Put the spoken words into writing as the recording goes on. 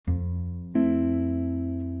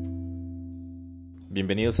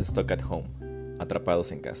Bienvenidos a Stuck at Home,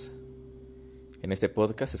 Atrapados en Casa. En este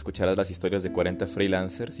podcast escucharás las historias de 40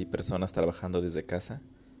 freelancers y personas trabajando desde casa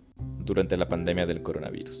durante la pandemia del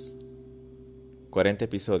coronavirus. 40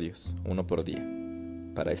 episodios, uno por día,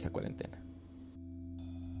 para esta cuarentena.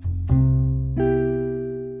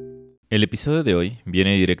 El episodio de hoy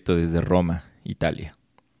viene directo desde Roma, Italia.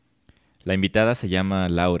 La invitada se llama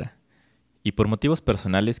Laura y por motivos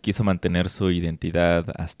personales quiso mantener su identidad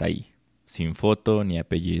hasta ahí, sin foto ni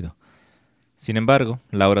apellido. Sin embargo,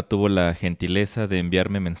 Laura tuvo la gentileza de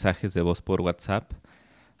enviarme mensajes de voz por WhatsApp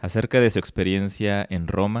acerca de su experiencia en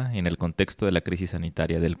Roma en el contexto de la crisis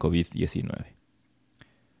sanitaria del COVID-19.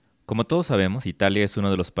 Como todos sabemos, Italia es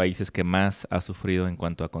uno de los países que más ha sufrido en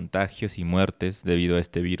cuanto a contagios y muertes debido a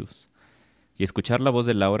este virus. Y escuchar la voz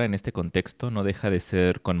de Laura en este contexto no deja de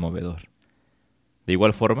ser conmovedor. De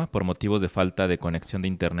igual forma, por motivos de falta de conexión de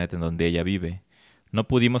internet en donde ella vive, no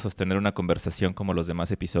pudimos sostener una conversación como los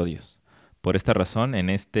demás episodios. Por esta razón, en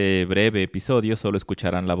este breve episodio solo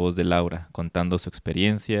escucharán la voz de Laura, contando su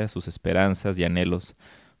experiencia, sus esperanzas y anhelos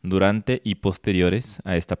durante y posteriores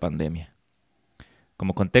a esta pandemia.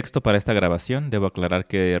 Como contexto para esta grabación, debo aclarar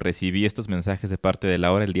que recibí estos mensajes de parte de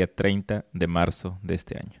Laura el día 30 de marzo de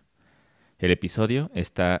este año. El episodio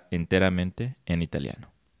está enteramente en italiano.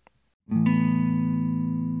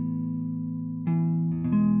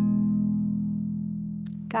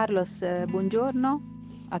 Carlos, buongiorno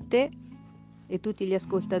a te e tutti gli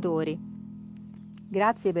ascoltatori.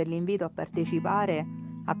 Grazie per l'invito a partecipare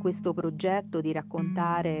a questo progetto di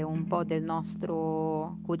raccontare un po' del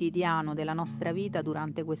nostro quotidiano, della nostra vita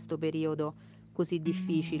durante questo periodo così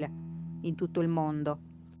difficile in tutto il mondo.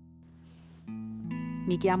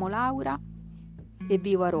 Mi chiamo Laura e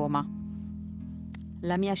vivo a Roma,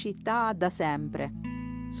 la mia città da sempre.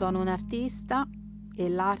 Sono un artista e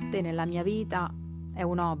l'arte nella mia vita è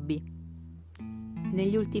un hobby.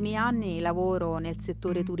 Negli ultimi anni lavoro nel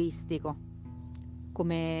settore turistico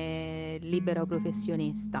come libero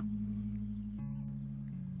professionista.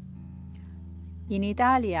 In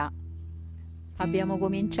Italia abbiamo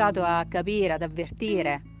cominciato a capire, ad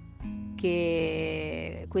avvertire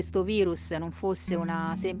che questo virus non fosse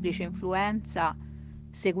una semplice influenza,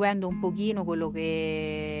 seguendo un pochino quello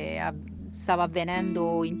che stava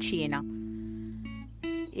avvenendo in Cina.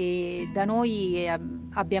 E da noi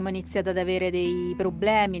abbiamo iniziato ad avere dei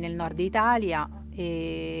problemi nel nord Italia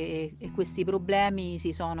e questi problemi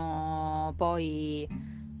si sono poi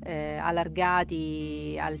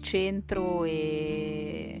allargati al centro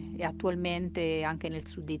e attualmente anche nel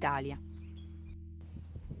sud Italia.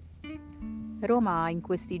 Roma in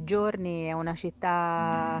questi giorni è una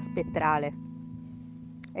città spettrale,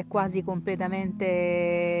 è quasi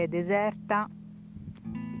completamente deserta.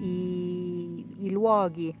 I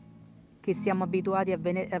luoghi che siamo abituati a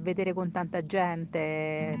vedere con tanta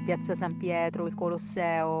gente, Piazza San Pietro, il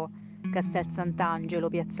Colosseo, Castel Sant'Angelo,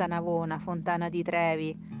 Piazza Navona, Fontana di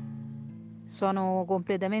Trevi, sono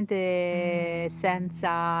completamente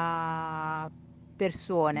senza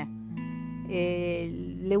persone.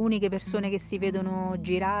 E le uniche persone che si vedono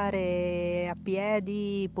girare a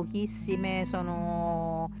piedi, pochissime,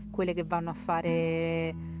 sono quelle che vanno a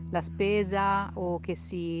fare la spesa o che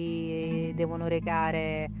si devono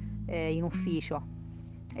recare in ufficio.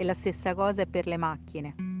 E la stessa cosa è per le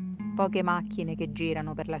macchine, poche macchine che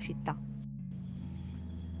girano per la città.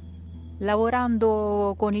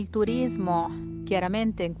 Lavorando con il turismo,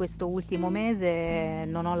 chiaramente in questo ultimo mese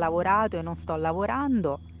non ho lavorato e non sto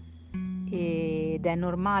lavorando ed è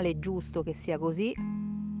normale e giusto che sia così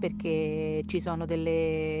perché ci sono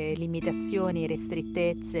delle limitazioni e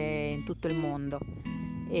ristrettezze in tutto il mondo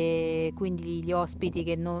e quindi gli ospiti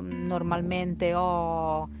che normalmente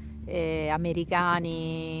ho,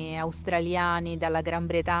 americani, australiani, dalla Gran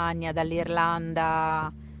Bretagna,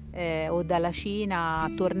 dall'Irlanda o dalla Cina,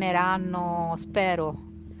 torneranno, spero,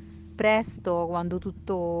 presto quando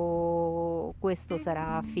tutto questo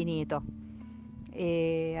sarà finito.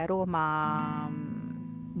 E a Roma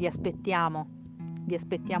vi aspettiamo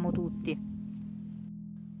tutti.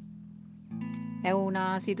 È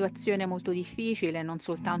una situazione molto difficile non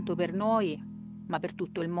soltanto per noi, ma per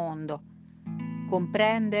tutto il mondo.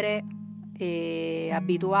 Comprendere e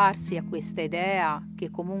abituarsi a questa idea che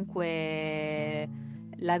comunque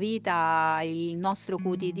la vita, il nostro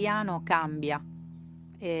quotidiano cambia.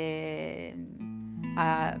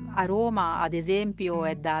 A Roma, ad esempio,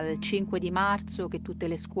 è dal 5 di marzo che tutte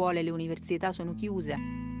le scuole e le università sono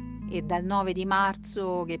chiuse e dal 9 di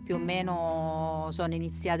marzo che più o meno sono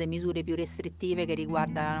iniziate misure più restrittive che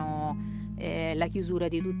riguardano la chiusura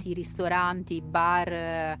di tutti i ristoranti,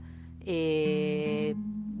 bar e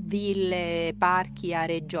ville, parchi,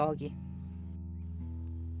 aree giochi.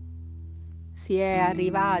 si è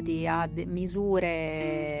arrivati a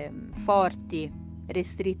misure forti,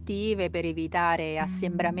 restrittive per evitare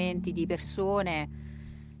assembramenti di persone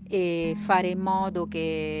e fare in modo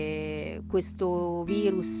che questo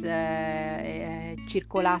virus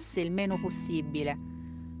circolasse il meno possibile.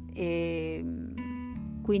 E,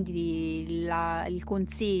 quindi il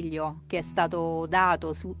consiglio che è stato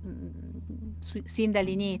dato sin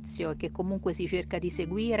dall'inizio e che comunque si cerca di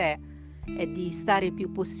seguire è di stare il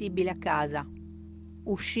più possibile a casa,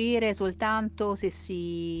 uscire soltanto se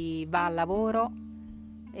si va al lavoro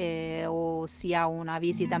o si ha una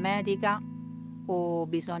visita medica o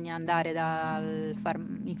bisogna andare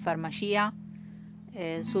in farmacia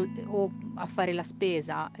o a fare la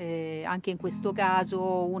spesa. Anche in questo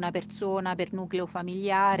caso una persona per nucleo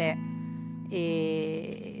familiare,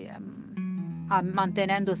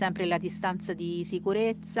 mantenendo sempre la distanza di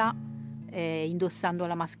sicurezza, indossando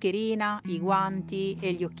la mascherina, i guanti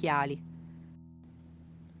e gli occhiali.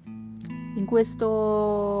 In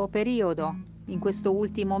questo periodo, in questo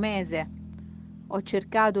ultimo mese, ho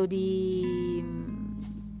cercato di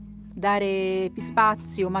dare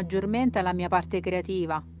spazio maggiormente alla mia parte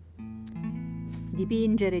creativa,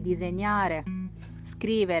 dipingere, disegnare,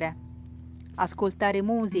 scrivere, ascoltare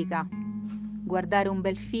musica, guardare un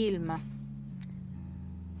bel film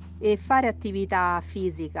e fare attività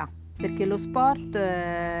fisica, perché lo sport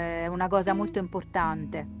è una cosa molto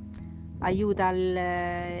importante, aiuta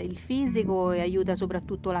il fisico e aiuta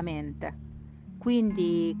soprattutto la mente.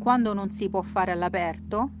 Quindi quando non si può fare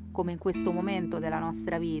all'aperto, come in questo momento della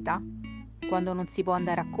nostra vita, quando non si può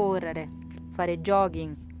andare a correre, fare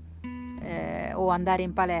jogging o andare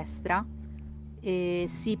in palestra,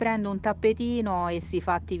 si prende un tappetino e si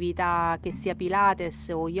fa attività che sia Pilates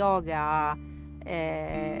o yoga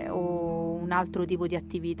o un altro tipo di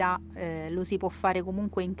attività, lo si può fare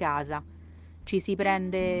comunque in casa. Ci si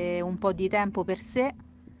prende un po' di tempo per sé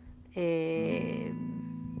e,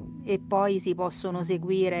 e poi si possono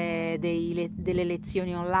seguire delle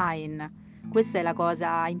lezioni online. Questa è la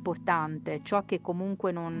cosa importante, ciò che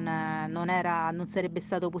comunque non sarebbe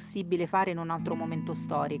stato possibile fare in un altro momento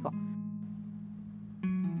storico.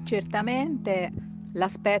 Certamente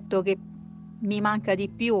l'aspetto che mi manca di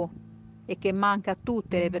più e che manca a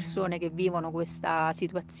tutte le persone che vivono questa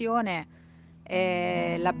situazione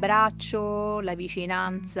è l'abbraccio, la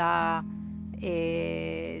vicinanza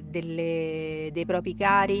dei propri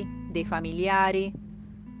cari, dei familiari.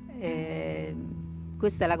 Eh,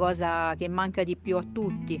 Questa è la cosa che manca di più a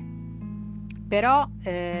tutti. Però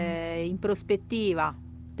in prospettiva,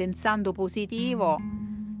 pensando positivo,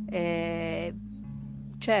 eh,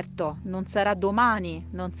 certo, non sarà domani,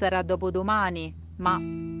 non sarà dopodomani, ma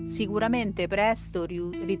sicuramente presto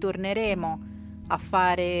ritorneremo a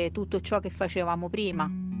fare tutto ciò che facevamo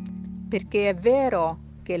prima, perché è vero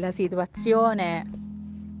che la situazione,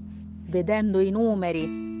 vedendo i numeri,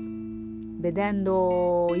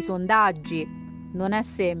 vedendo i sondaggi, non è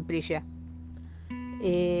semplice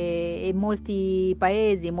e molti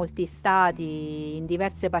paesi, molti stati in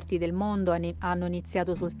diverse parti del mondo hanno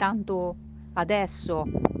iniziato soltanto adesso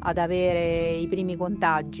ad avere i primi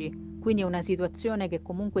contagi, quindi è una situazione che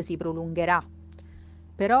comunque si prolungherà.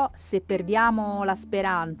 Però se perdiamo la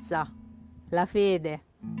speranza, la fede,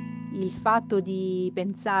 il fatto di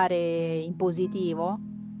pensare in positivo,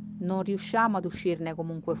 non riusciamo ad uscirne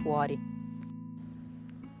comunque fuori.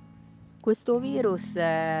 Questo virus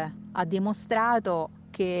ha dimostrato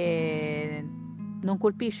che non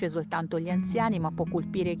colpisce soltanto gli anziani, ma può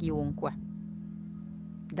colpire chiunque,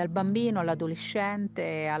 dal bambino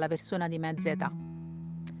all'adolescente alla persona di mezza età.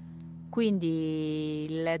 Quindi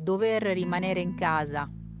il dover rimanere in casa,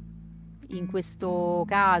 in questo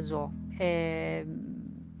caso, è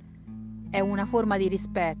una forma di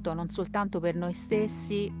rispetto non soltanto per noi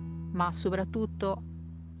stessi, ma soprattutto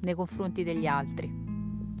nei confronti degli altri.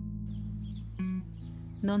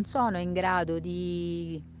 Non sono in grado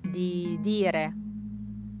di dire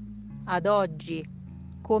ad oggi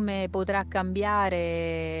come potrà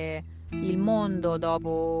cambiare il mondo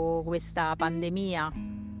dopo questa pandemia,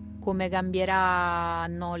 come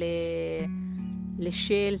cambieranno le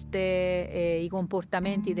scelte e i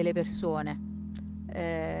comportamenti delle persone.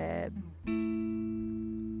 Eh,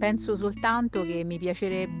 Penso soltanto che mi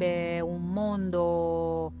piacerebbe un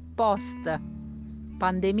mondo post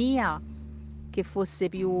pandemia che fosse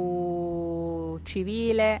più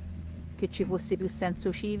civile, che ci fosse più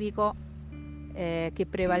senso civico, che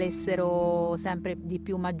prevalessero sempre di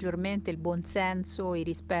più maggiormente il buonsenso, il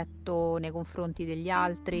rispetto nei confronti degli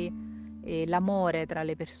altri, l'amore tra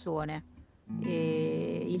le persone,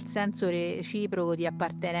 il senso reciproco di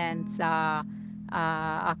appartenenza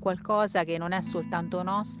a qualcosa che non è soltanto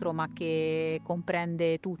nostro, ma che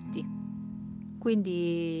comprende tutti.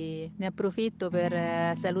 Quindi ne approfitto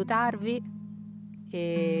per salutarvi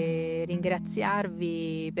e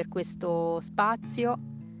ringraziarvi per questo spazio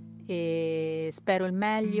e spero il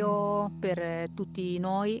meglio per tutti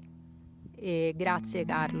noi e grazie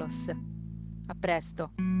Carlos. A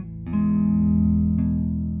presto.